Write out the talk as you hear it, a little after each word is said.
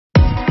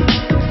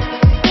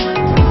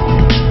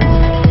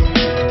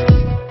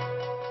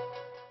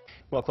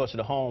Well, closer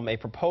to home, a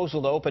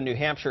proposal to open New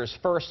Hampshire's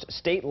first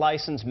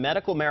state-licensed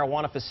medical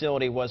marijuana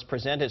facility was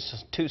presented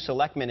to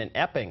selectmen in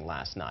Epping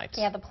last night.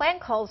 Yeah, the plan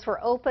calls for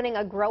opening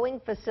a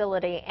growing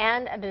facility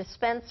and a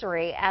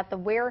dispensary at the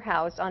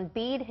warehouse on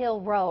Bede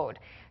Hill Road.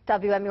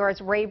 WMUR's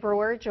Ray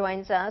Brewer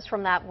joins us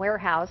from that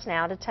warehouse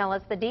now to tell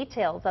us the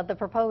details of the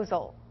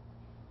proposal.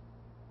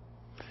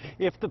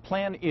 If the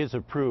plan is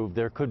approved,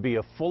 there could be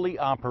a fully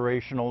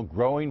operational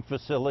growing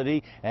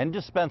facility and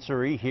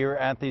dispensary here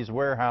at these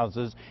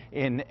warehouses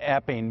in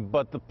Epping,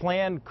 but the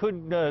plan could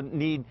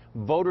need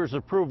voters'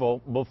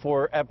 approval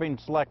before Epping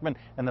selectmen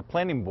and the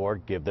planning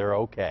board give their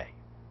okay.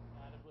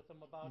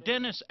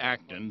 Dennis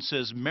Acton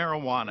says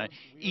marijuana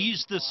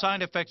eased the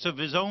side effects of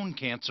his own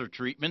cancer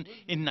treatment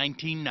in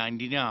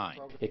 1999.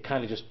 It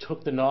kind of just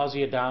took the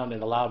nausea down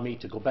and allowed me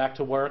to go back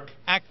to work.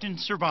 Acton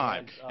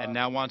survived and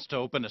now wants to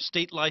open a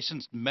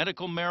state-licensed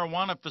medical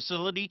marijuana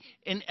facility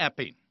in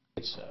Epping.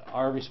 It's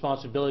our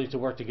responsibility to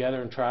work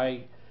together and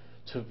try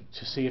to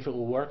see if it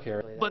will work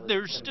here. But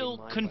there's still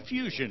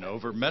confusion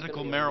over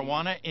medical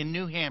marijuana in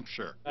New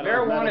Hampshire.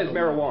 Marijuana is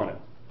marijuana.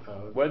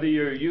 Whether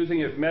you're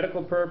using it for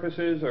medical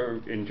purposes or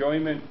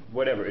enjoyment,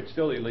 whatever, it's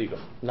still illegal.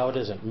 No, it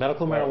isn't.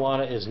 Medical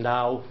marijuana is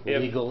now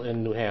legal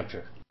in New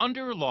Hampshire.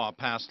 Under a law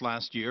passed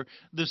last year,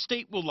 the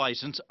state will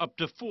license up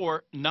to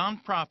 4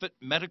 nonprofit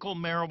medical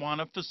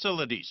marijuana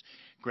facilities.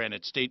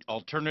 Granite State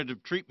Alternative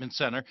Treatment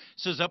Center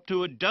says up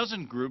to a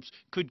dozen groups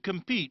could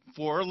compete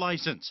for a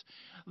license.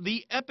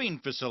 The Epping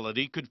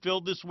facility could fill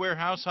this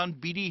warehouse on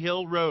Bede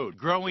Hill Road,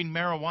 growing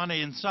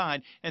marijuana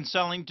inside and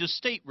selling to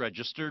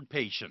state-registered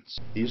patients.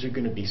 These are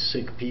going to be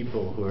sick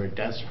people who are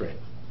desperate.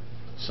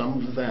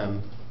 Some of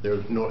them,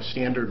 their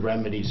standard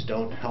remedies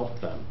don't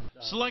help them.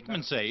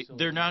 Selectmen say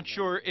they're not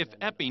sure if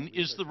Epping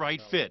is the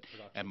right fit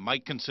and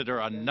might consider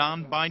a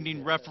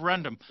non-binding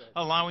referendum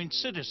allowing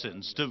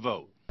citizens to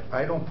vote.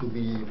 I don't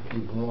believe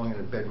you belong in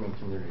a bedroom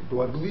community.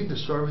 Do I believe the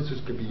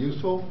services could be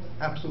useful?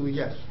 Absolutely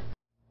yes.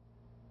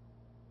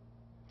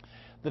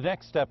 The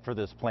next step for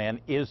this plan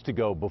is to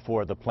go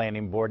before the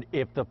planning board.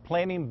 If the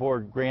planning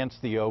board grants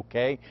the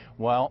okay,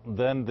 well,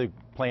 then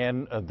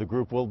the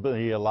group will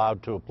be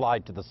allowed to apply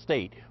to the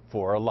state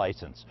for a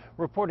license.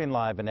 Reporting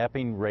live in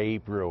Epping, Ray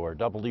Brewer,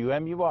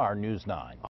 WMUR News 9.